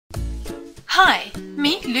Hi,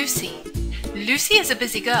 meet Lucy. Lucy is a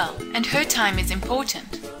busy girl and her time is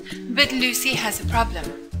important. But Lucy has a problem.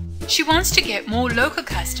 She wants to get more local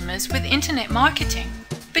customers with internet marketing,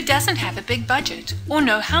 but doesn't have a big budget or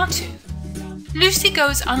know how to. Lucy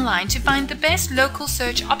goes online to find the best local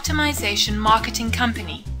search optimization marketing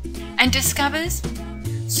company and discovers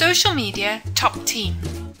Social Media Top Team.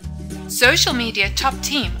 Social Media Top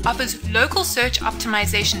Team offers local search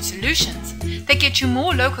optimization solutions that get you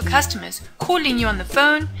more local customers calling you on the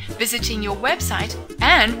phone, visiting your website,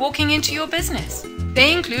 and walking into your business.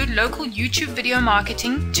 They include local YouTube video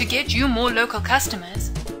marketing to get you more local customers.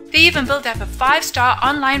 They even build up a 5-star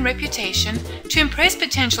online reputation to impress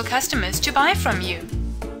potential customers to buy from you.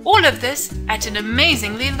 All of this at an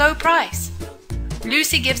amazingly low price.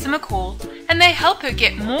 Lucy gives them a call and they help her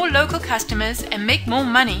get more local customers and make more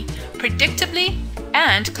money predictably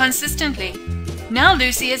and consistently. Now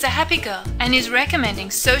Lucy is a happy girl and is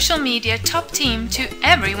recommending Social Media Top Team to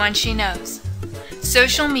everyone she knows.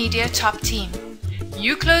 Social Media Top Team.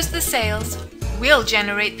 You close the sales, we'll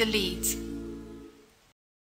generate the leads.